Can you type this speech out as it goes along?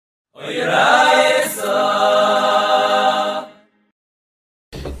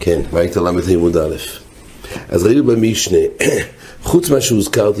כן, מה הייתה למד עמוד א'? אז ראינו במשנה, חוץ מה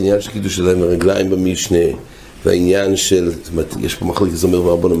שהוזכרת, עניין של קידוש ידיים ורגליים במשנה, והעניין של, יש פה מחלקת זומר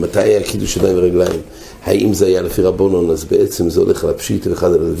ורבונון, מתי היה קידוש ידיים ורגליים? האם זה היה לפי רבונון, אז בעצם זה הולך על הפשיט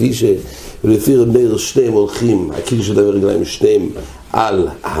ואחד על הלווישה, ולפי רבי שניהם הולכים, הקידוש ידיים ורגליים שניהם על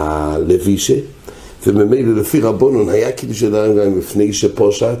הלווישה, וממילא לפי רבונון היה קידוש ידיים ורגליים לפני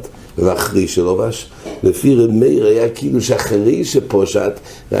שפושט ואחרי שלובש. לפי רב מאיר היה קידוש אחרי שפושט,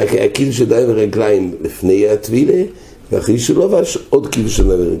 רק היה קידוש ידיים ורגליים לפני הטבילה, ואחרי שלובש עוד קידוש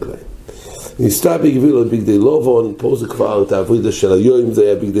ידיים ורגליים. נסתה בגביל עוד בגדי לובון, פה זה כבר את העבודה של היום, זה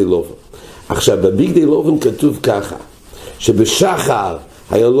היה בגדי לובון. עכשיו, בבגדי לובון כתוב ככה, שבשחר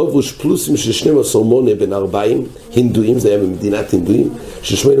היה לובוש פלוסים של 12 מונה בין 40 הינדואים, זה היה במדינת הינדואים,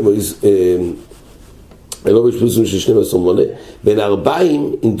 לובוש פלוסים של 12 מונה, בין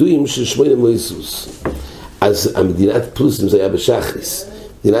 40 הינדואים של 8 מויסוס. אז המדינת פלוסים זה היה בשחריס.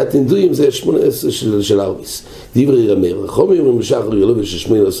 מדינת הינדואים זה 18 של ארביס. דברי רמר, רחומי אומרים בשחר ילובש של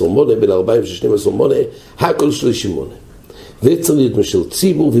 18 מונה, בין 40 של 12 מונה, הכל 30 מונה. וצריך להיות משל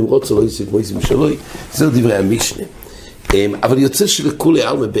ציבור, ואם רוצה לא יסיק מויסים שלוי, זה דברי המשנה. אבל יוצא שלכולי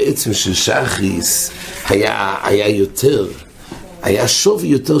עלמא בעצם של שחריס היה יותר, היה שווי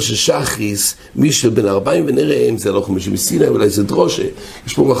יותר של שחריס, מי שבין 40 ונראה אם זה לא חמישי מסיני, אולי זה דרושה,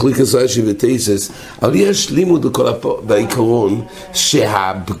 יש פה מחליקת סוישי ותייסס, אבל יש לימוד בעיקרון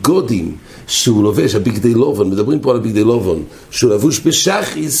שהבגודים שהוא לובש, הבגדי לובון, מדברים פה על הבגדי לובון, שהוא לבוש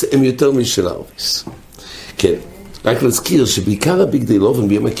בשחריס, הם יותר משל ארביס. כן, רק להזכיר שבעיקר הבגדי לובון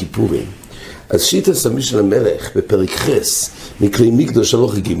ביום הכיפורים, אז שיטה סמי של המלך בפרק חס, מכלי מקדוש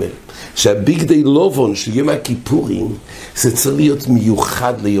הלוך ג' שהבגדי לובון של יום הכיפורים זה צריך להיות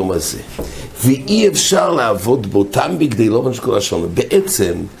מיוחד ליום הזה, ואי אפשר לעבוד באותם בגדי לובון של כל השונה.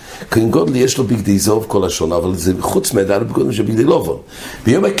 בעצם כהן גודל יש לו בגדי זוב כל השונה, אבל זה חוץ מהדעת בגודל של בגדי לובון.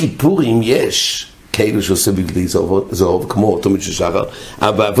 ביום הכיפורים יש כאלו שעושה בגדי זוב, כמו תמיד של שחר,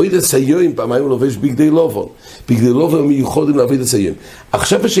 אבל בעבודת סיום פעמיים הוא לובש בגדי לובון. בגדי לובון מיוחדים לעבודת סיום.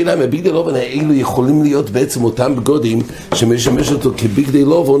 עכשיו השאלה, מהבגדי לובון האלו יכולים להיות בעצם אותם בגודים שמשמש אותו כבגדי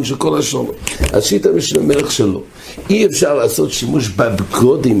לובון של כל השונה. אז שיטה של המלך שלו, אי אפשר לעשות שימוש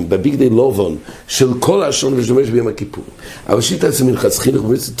בבגודים, בבגדי לובון של כל השונה ושמש ביום הכיפור. אבל שיטה של מנחס חינוך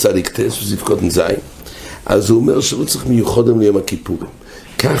במצד צדיק טס וזפקות נזיים, אז הוא אומר שלא צריך מיוחדים ליום הכיפורים.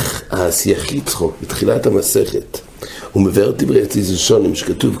 כך השיח יצחוק בתחילת המסכת הוא מבאר דברי הציז ראשונים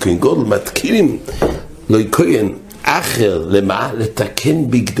שכתוב כהן גודל מתקינים לא יכהן אחר למה?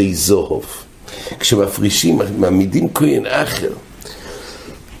 לתקן בגדי זהוב. כשמפרישים מעמידים כהן אחר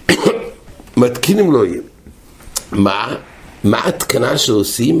מתקינים לא יהיה. מה התקנה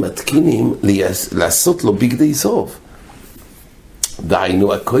שעושים? מתקינים לעשות לו בגדי זהוב.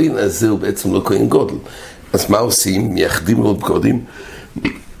 דהיינו הכהן הזה הוא בעצם לא כהן גודל, אז מה עושים? מייחדים לו בגודים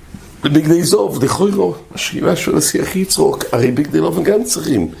בגדי זוב, לכאורה, השאלה של השיח יצרוק, הרי בגדי לובן גם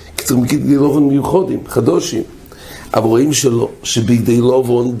צריכים, כי צריכים בגדי לובן מיוחדים, חדושים. אבל רואים שלא, שבגדי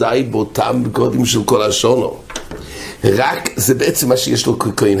לובן די באותם בגודים של כל השונו. רק, זה בעצם מה שיש לו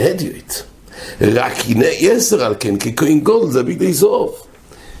ככהן הדיוט. רק הנה יסר על כן, ככהן גודל זה בגדי זוב.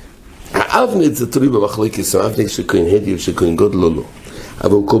 האבנט זה תלוי במחלקת, האבנט של כהן הדיוט, של כהן גודל לא לא.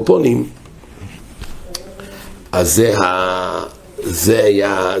 אבל קופונים, אז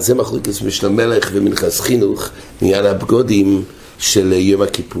זה מחלוקת משל המלך ומנחס חינוך עניין הבגודים של יום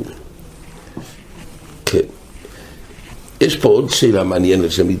הכיפור. כן. יש פה עוד שאלה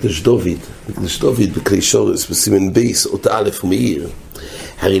מעניינת של מקדש דוד בכלי שורס בסימן בייס אות א' ומאיר.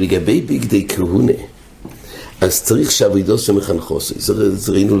 הרי לגבי בגדי כהונה, אז צריך שעבודוס ומחנכוס,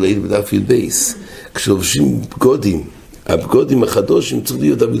 זה ראינו לעיל בדף י' בייס, כשלובשים בגודים, הבגודים החדושים צריך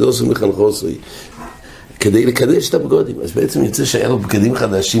להיות עבודוס ומחנכוס כדי לקדש את הבגודים. אז בעצם יוצא שהיה לו בגדים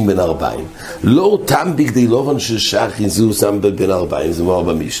חדשים בין 40. לא אותם בגדי לובן של שחי, זהו שם בין 40, זה מואר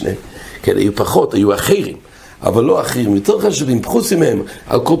במשנה. כן, היו פחות, היו אחרים. אבל לא אחרים, יותר חשובים, פחוסים מהם,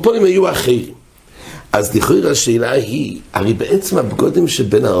 הקורפונים היו אחרים. אז לכאורה השאלה היא, הרי בעצם הבגודים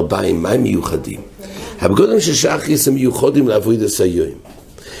שבין 40, מה הם מיוחדים? הבגודים של שחי הם מיוחדים לעבודת היום.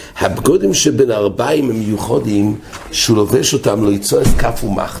 הבגודים שבין 40 הם מיוחדים, שהוא לובש אותם לא יצוא את כף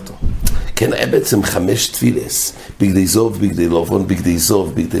ומחתו. כן, היה בעצם 5 תפילס, בגדי זוב, בגדי לובן, בגדי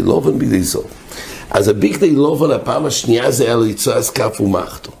זוב, בגדי לובן, בגדי זוב. אז הבגדי לובן, הפעם השנייה זה היה לו יצוא אז כף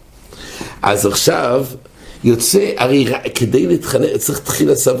ומחתו. אז עכשיו יוצא, הרי כדי להתחנך, צריך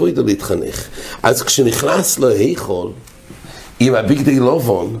תחילה סבוידו להתחנך. אז כשנכנס לו היכול, עם הבגדי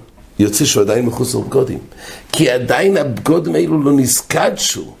לובן, יוצא שהוא עדיין מחוץ לבגודים. כי עדיין הבגודים האלו לא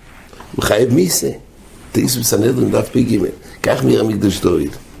נזקדשו. הוא חייב מיסה. תאיס בסנהדרין דף פ"ג. כך נראה מקדש דוד.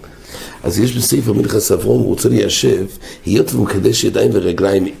 אז יש בספר מנחס אברום, הוא רוצה ליישב, היות ומקדש ידיים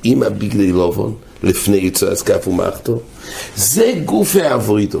ורגליים עם הבגדי לובון, לפני יצוא אסקף ומחתו, זה גוף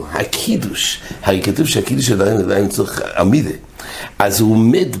העבורידו, הקידוש. הרי כתוב שהקידוש ידיים ורגליים צריך עמידה. אז הוא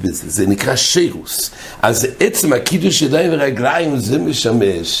עומד בזה, זה נקרא שירוס. אז עצם הקידוש ידיים ורגליים זה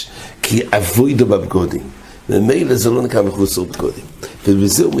משמש כי עבורידו בבגודים. ומילא זה לא נקרא מחוסר בגודים.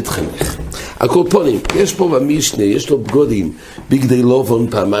 ובזה הוא מתחנך. הקורפונים, יש פה במשנה, יש לו בגודים בגדי לובון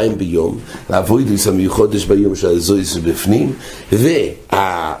פעמיים ביום, לעבוידוס המיוחדש ביום של הזויס בפנים,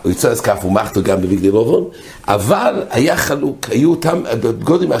 ויצא אסקף ומחתו גם בבגדי לובון, אבל היה חלוק, היו אותם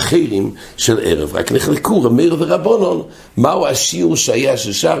בגודים אחרים של ערב, רק נחלקו רמיר ורבונון, מהו השיעור שהיה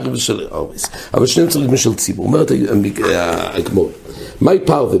של שער ושל ערביס. אבל שניהם צריכים של ציבור, אומרת הגמור. מי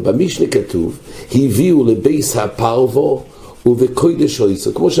פרווה, במשנה כתוב, הביאו לבייס הפרווה, ובקוידש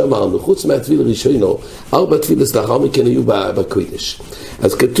הויסו, כמו שאמרנו, חוץ מהתפילה ראשונו, 4 תפילס לאחר מכן היו בקוידש.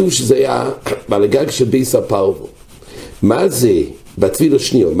 אז כתוב שזה היה על הגג של בייס הפרווה. מה זה, בתפילה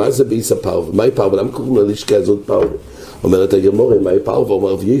שנייה, מה זה בייס הפרווה? מהי פרווה? למה קוראים ללשכה הזאת פרווה? אומרת הגמורה, מהי פרווה? אומר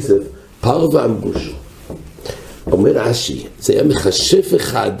רבי יוסף, פרווה אמבוש. אומר רש"י, זה היה מחשב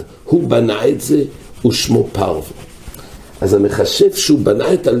אחד, הוא בנה את זה, ושמו פרווה. אז המחשב שהוא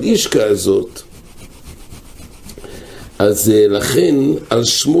בנה את הלשכה הזאת, אז לכן על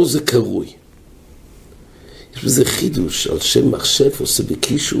שמו זה קרוי. יש בזה חידוש, על שם מחשב עושה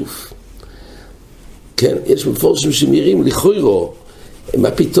בכישוף. כן, יש מפורשים שמיירים לכוירו.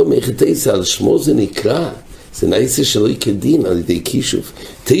 מה פתאום איך תייסה על שמו זה נקרא? זה נעשה שלא יקדין על ידי כישוף.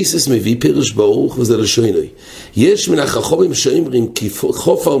 תייסס מביא פירוש ברוך וזה לשוינוי. יש מן החכמים שאומרים כי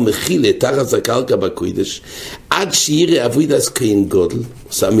חופר מכילה תחת הקרקע בקוידש, עד שיראה אבוידס כהן גודל,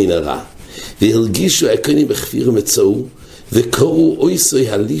 עושה מנהרה. והרגישו הכהנים בכפיר מצאו, וקוראו אויסוי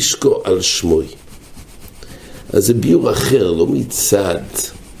הלישקו על שמוי. אז זה ביור אחר, לא מצד.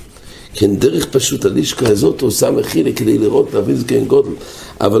 כן, דרך פשוט הלישקו הזאת עושה מחילה כדי לראות להביא זה כהן גודל,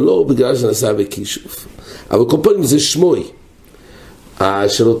 אבל לא בגלל שנעשה בכישוף. אבל כל פעם זה שמוי,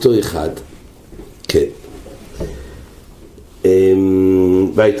 של אותו אחד. כן.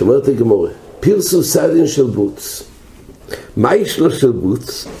 והיית אומרת הגמורה, פירסו סדין של בוץ. מה יש לו של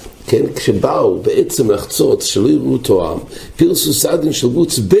בוץ? כן, כשבאו בעצם לחצות שלא יראו אותו העם, פירסו סדין של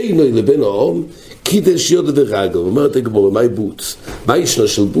בוץ בינו לבין העם, קידש יודע ורגל. אומרת הגמורה, מהי בוץ? מה ישנו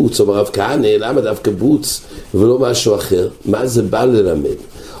של בוץ? אומר רב כהנא, למה דווקא בוץ ולא משהו אחר? מה זה בא ללמד?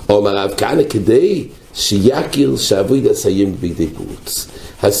 אומר רב כהנא, כדי שיכיר שעבודה סיים בבגדי בוץ.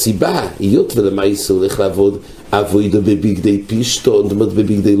 הסיבה, היות ולמעשה הולך לעבוד עבודה בבגדי פישטון, זאת אומרת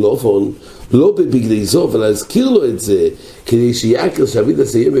בבגדי לובון, לא בבגדי זוב, אבל להזכיר לו את זה, כדי שיכיר שעבודה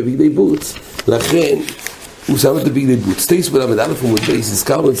סיים בבגדי בוץ, לכן הוא שם את בבגדי בוץ. תייס בלמד א' ומוד בייס,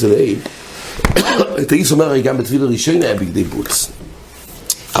 הזכרנו את זה להי, תייס אומר הרי גם בתפילה ראשון היה בגדי בוץ.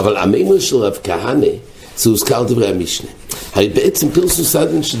 אבל המאמר של רב כהנא, זה הוזכר דברי המשנה. הרי בעצם פרסו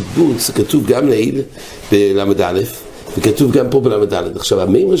סדין של בוץ, זה כתוב גם לעיל בלמד א', וכתוב גם פה בלמד א'. עכשיו,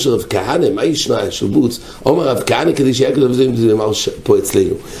 המאמר של רב כהנא, מה ישנה של בוץ? אומר רב כהנא כדי שיהיה כתוב זה נאמר פה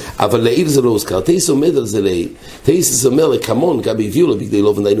אצלנו. אבל לעיל זה לא הוזכר. תייס עומד על זה לעיל. תייס אומר לכמון, גם הביאו לו בגדי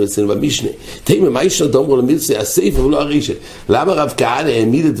לא ונדיינו אצלנו במשנה. תיימה, מה ישנה דומרו למילסי, הספר ולא הרישה. למה רב כהנא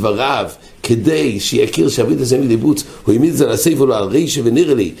העמיד את דבריו כדי שיכיר שעבוד הסיים בגדי בוץ, הוא העמיד את זה לספר ולא על רישה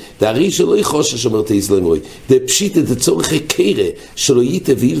ונראה לי. והרישה לא יחוש שאומר תייס לא אמרוי. זה פשיט את הצורך הקרא שלא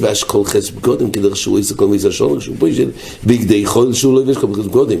יתביל ואשכול חס בגודם כדרך שהוא יעשה כל מיזה שונר שהוא פה יש בגדי חול שהוא לא יבש כל מיזה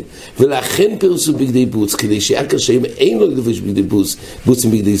בגודם. ולכן פרסו בגדי בוץ כדי שיכר שאם אין לו לבש בגדי בוץ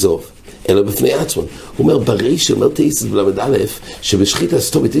עם בגדי זוב. אלא בפני עצמון. הוא אומר בריש, אומר תייסס בלמד א', שבשחית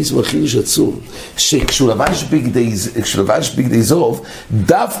הסתום תייסס אומר חידוש עצום, שכשהוא לבש בגדי זוב,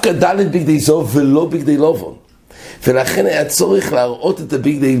 דווקא דלת בגדי זוב ולא בגדי לובון. ולכן היה צורך להראות את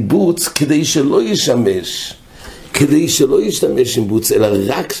הבגדי בוץ כדי שלא ישתמש עם בוץ, אלא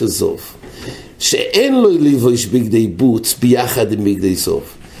רק של זוב. שאין לו לבש בגדי בוץ ביחד עם בגדי זוב.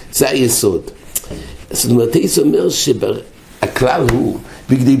 זה היסוד. זאת אומרת, תייסס אומר שהכלל הוא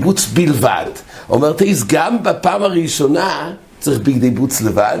בגדי בוץ בלבד. אומר תייס, גם בפעם הראשונה צריך בגדי בוץ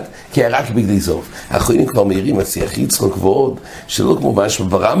לבד, כי היה רק בגדי זוב. האחרונים כבר מהירים, השיח יצחוק ועוד, שלא כמו משמע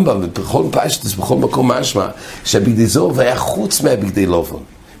ברמב"ם, ובכל פשטס, בכל מקום משמע, שהבגדי זוב היה חוץ מהבגדי לובון.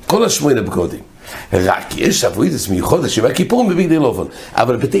 כל השמונה בגודים. רק יש עבודת מיוחדת שבכיפורים בבגדי לובון,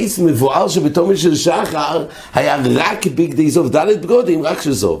 אבל בתייס מבואר שבתום של שחר היה רק בגדי זוב, דלת בגודים רק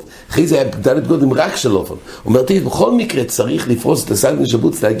של זוב, אחרי זה היה דלת בגודים רק של לובון. אומר תייס, בכל מקרה צריך לפרוס את הסדין של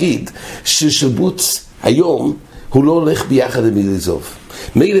בוץ, להגיד ששל בוץ היום הוא לא הולך ביחד עם ילזוב.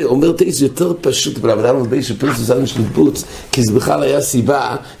 מילא אומר תייס יותר פשוט בלמדן הרבה שפרס וזלם של פוץ, כי זה בכלל היה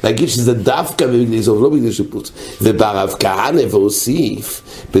סיבה להגיד שזה דווקא בבגדי זוב, לא בגדי של פוץ. וברב כהנא והוסיף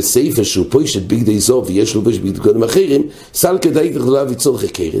בספר שהוא פוישת בגדי זוב ויש לו בגדי קודם אחרים, סל כדאי תחלולה וצורך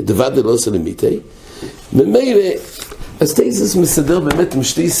הקרא, דבד לא עושה למיתי. ומילא, אז תייס מסדר באמת עם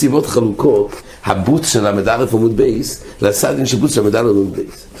שתי סיבות חלוקות, הבוץ של המדע עמוד בייס, לסעדין של בוץ של המדע עמוד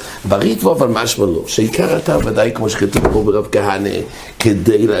בייס. בריטבו אבל משמע לא, שעיקר אתה ודאי כמו שכתוב פה ברב כהנא,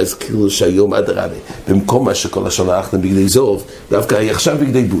 כדי להזכיר לו שהיום עד רבי, במקום מה שכל השנה הלכתם בגדי זוב, דווקא עכשיו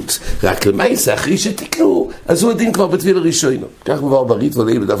בגדי בוץ. רק למעשה, אחרי שתקנו, אז הוא הדין כבר בתפילה ראשונו. כך מבואר בריטבו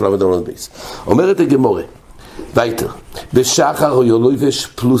לעיל בדף למדע עמוד בייס. אומרת הגמורה, ויתר, בשחר או יולויבש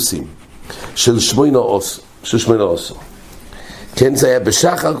פלוסים, של שמונה עושו. כן, זה היה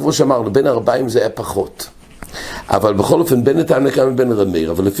בשחר, כמו שאמרנו, בין 40 זה היה פחות. אבל בכל אופן, בין תנא קמא ובין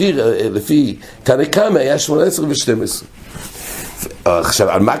רמיר, אבל לפי תנא קמא היה 18 ו-12. עכשיו,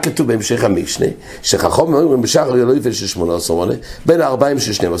 על מה כתוב בהמשך המשנה? שחכם אומרים בשחר יולויבש של 18 מונה, בין 40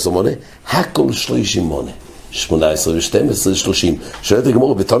 של 12 מונה, הכל 30 מונה. 18 ו-12, 30. שואלת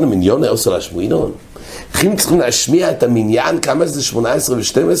הגמרא, בתנא מניון עושה להשמועינון. צריכים להשמיע את המניין, כמה זה 18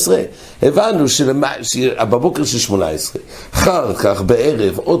 ו-12? הבנו שבבוקר של 18, אחר כך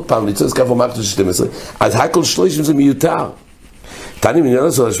בערב, עוד פעם, ליצוץ כף ומחת של 12, אז הכל 30 זה מיותר. תני מניין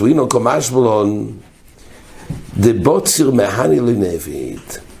עושה להשמועינון, קומש בולון, דבוצר מהני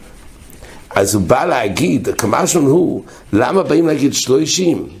לנבית. אז הוא בא להגיד, קמשון הוא, למה באים להגיד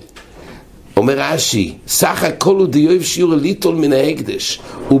 30? אומר רש"י, סך הכל הוא דיוב שיעור ליטול מן ההקדש,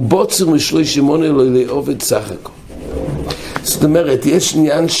 הוא בוצר מ-30 אלו לעובד סך הכל. זאת אומרת, יש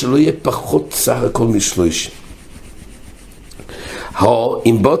עניין שלא יהיה פחות סך הכל מ-30.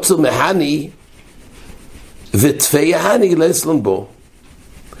 אם בוצר מהני ותפי ההני לסלון בו.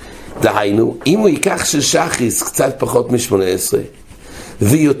 דהיינו, אם הוא ייקח ששחיס קצת פחות מ-18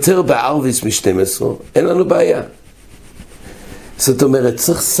 ויותר בערביס מ-12, אין לנו בעיה. זאת אומרת,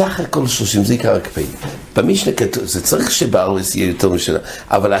 צריך סך הכל 30, זה עיקר הקפאים. במשנה כתוב, זה צריך שבערביס יהיה יותר משנה,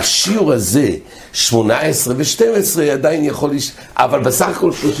 אבל השיעור הזה, 18 ו-12 עדיין יכול אבל בסך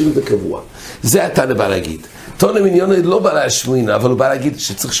הכל 30 זה קבוע. זה התנא בא להגיד. תנא מניון לא בא להשמועין, אבל הוא בא להגיד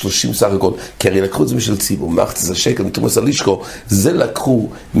שצריך 30 סך הכל, כי הרי לקחו את זה משל ציבור, מחצת השקל, מתומוס הלישקו, זה לקחו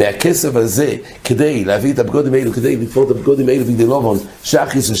מהכסף הזה, כדי להביא את הבגודים האלו, כדי לפור את הבגודים האלו, וכדי לובון,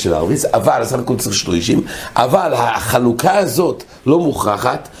 שהחיסו של הערביס, אבל סך הכל צריך 30, אבל החלוקה הזאת לא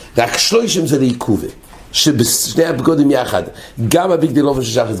מוכרחת, רק 30 זה לעיכובה. שבשני הבגודים יחד, גם הבגדי לובן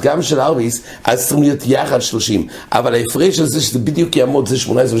של שחס, גם של הערביס, אז צריכים להיות יחד 30. אבל ההפרש הזה שזה בדיוק יעמוד, זה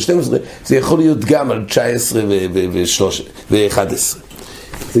 18 ו-12, זה יכול להיות גם על 19 ו-11.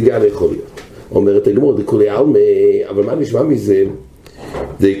 זה גם יכול להיות. אומרת הגמור, דכולי עלמא, אבל מה נשמע מזה?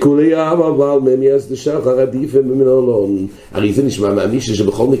 דכולי עלמא, אבל ממיאס דשחר עדיף וממנולון. הרי זה נשמע מהמישה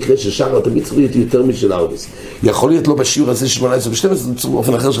שבכל מקרה ששחר תמיד צריך להיות יותר משל ערביס. יכול להיות לא בשיעור הזה 18 ו-12, זה צריך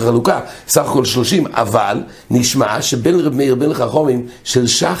באופן אחר של חלוקה, סך הכל 30, אבל נשמע שבין רב מאיר, בין חכמים, של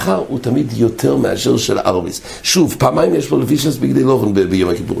שחר הוא תמיד יותר מאשר של ערביס. שוב, פעמיים יש פה לבישס בגדי לובן ביום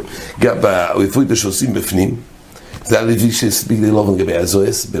הכיפורים. גם באויפות שעושים בפנים, זה היה לבישס בגדי לובן גבי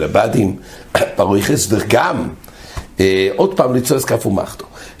הזוהס, בלבדים, פרויחס, וגם עוד פעם ליצוס כף ומחתו.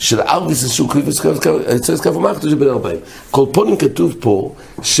 של ערביס איזשהו ליצוס כף ומחתו שבין 40. כל פונים כתוב פה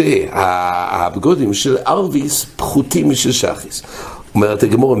שהבגודים של ערביס פחותים משל שחיס. אומרת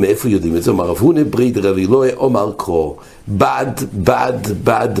הגמורה, מאיפה יודעים את זה? אומר, אבונה ברית רבי לא אומר קרו, בד.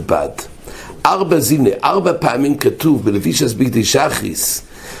 4 פעמים כתוב בלבישס בגדי שחיס,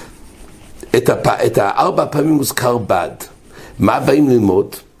 את 4 פעמים מוזכר בד. מה באים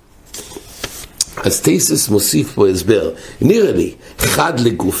ללמוד? אז תייסס מוסיף פה הסבר, נראה לי, חד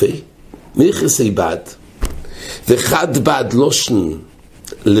לגופי, מיחסי בד, וחד בד לושן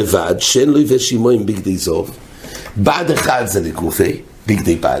לבד, שאין לו ושימועים בגדי זוב, בד אחד זה לגופי,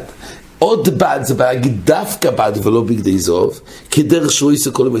 בגדי בד, עוד בד זה להגיד דווקא בד ולא בגדי זוב, כדרך שהוא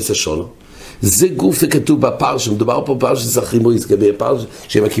יעשה כל המייסה שונו. זה גוף שכתוב בפרש, מדובר פה בפרש שזכרימו יסגבי הפרש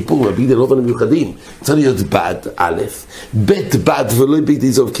שהם הכיפורים, הבגדי לובן המיוחדים, צריך להיות בד, א', ב' בד ולא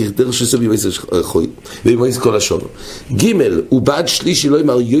בגדי זוב, כדרך שהוא יעשה במייסה חוי, ובמייסה כל השונו. ג' הוא בד שלישי, לא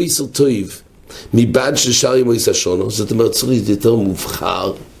אמר יויסר טויב, מבד ששר עם מייסה שונו, זאת אומרת צריך להיות יותר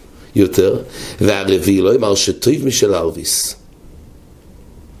מובחר, יותר, והרביעי לא אמר שטויב משל ערביס.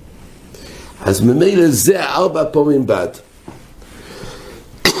 אז ממילא זה 4 פעמים בד.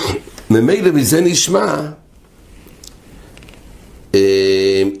 ממילא מזה נשמע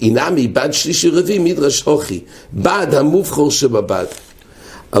אינמי בד שלישי רביעי מדרש הוכי בד המובחר שבבד.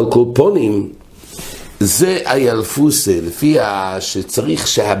 על כל פונים זה הילפוסה, לפי שצריך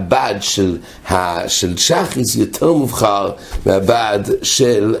שהבד של שחיס יותר מובחר מהבד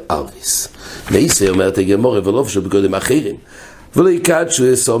של ערביס. מייסה אומרת הגמורה, ולא פשוט בגודים אחרים. ולא יקדשו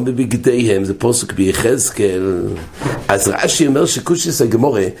יסום בבגדיהם, זה פוסק ביחזקאל. אז רש"י אומר שקושס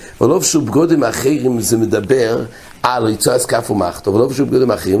הגמורה, ולא פשוט בגודים אחרים זה מדבר על יצוא הסקף ומחתו, ולא פשוט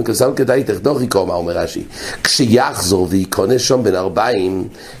בגודים אחרים, כסל כדאי תחדוך יקומה, אומר רש"י. כשיחזור ויקונש שם בין 40,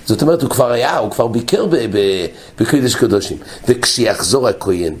 זאת אומרת, הוא כבר ביקר בקודש קודשים. וכשיחזור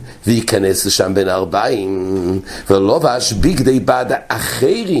הכהן וייכנס לשם בין 40, ולא לבש בגדי בד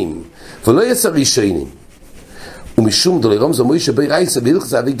אחרים, ולא יצא ראשונים. ומשום דולרום זו מוישה בי רייסה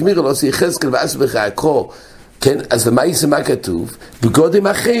והלכסה והגמיר לו שיחזקאל ואס וחקרו. כן, אז למה יעשה מה כתוב? בגודים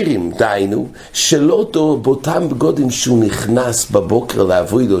אחרים, דיינו, שלא אותו באותם בגודים שהוא נכנס בבוקר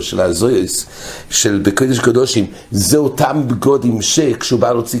לעבודו של הזויס, של בקודש קודשים, זה אותם בגודים שכשהוא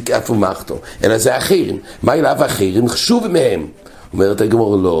בא להוציא כף ומחתו, אלא זה אחרים. מה אליו אחרים? חשוב מהם. אומרת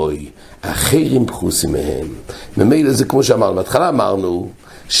הגמור, לא, אחרים פחוסים מהם. ממילא זה כמו שאמרנו, בהתחלה אמרנו,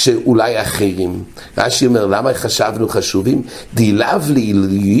 שאולי אחרים. רש"י אומר, למה חשבנו חשובים? דילב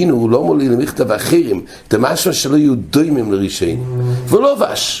לעיליינו, לא מולי למכתב אחרים, זה משהו שלא יהיו דוימים לראשונים. ולא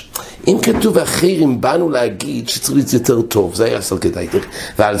בש. אם כתוב אחרים, באנו להגיד שצריך להיות יותר טוב, זה היה סלקת הייתך.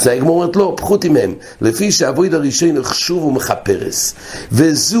 ועל זה הגמור אומרת, לא, פחות מהם. לפי שהעבוד הראשון חשוב ומחפרס.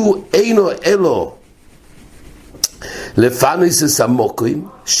 וזו אינו אלו. לפניס הסמוקים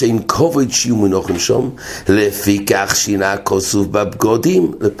שאין כובד שיהיו מנוחים שם, לפי כך שינה כוסוף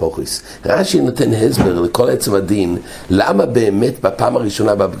בבגודים לפוכס. רש"י נותן הסבר לכל עצם הדין למה באמת בפעם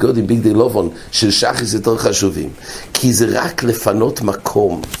הראשונה בבגודים בגדי לובון של שחיס יותר חשובים, כי זה רק לפנות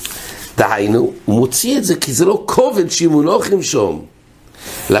מקום. דהיינו, הוא מוציא את זה כי זה לא כובד שיהיו מנוחים שם.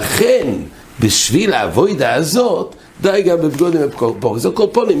 לכן בשביל העבודה הזאת די גם בבגודים בפוכס. זה כל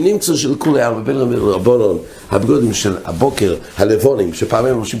פונים נמצא של כולי הרבה בין רבונון, הבגודים של הבוקר, הלבונים,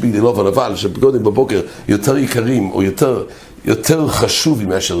 שפעמים ראשים בגדי לובון, אבל שבגודים בבוקר יותר יקרים או יותר חשובים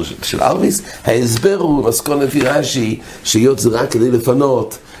מאשר של ערביס. ההסבר הוא מסכון לפי רש"י שיות זה רק כדי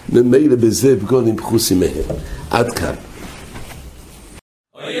לפנות, ממילא בזה בגודים פחוסים מהם. עד כאן.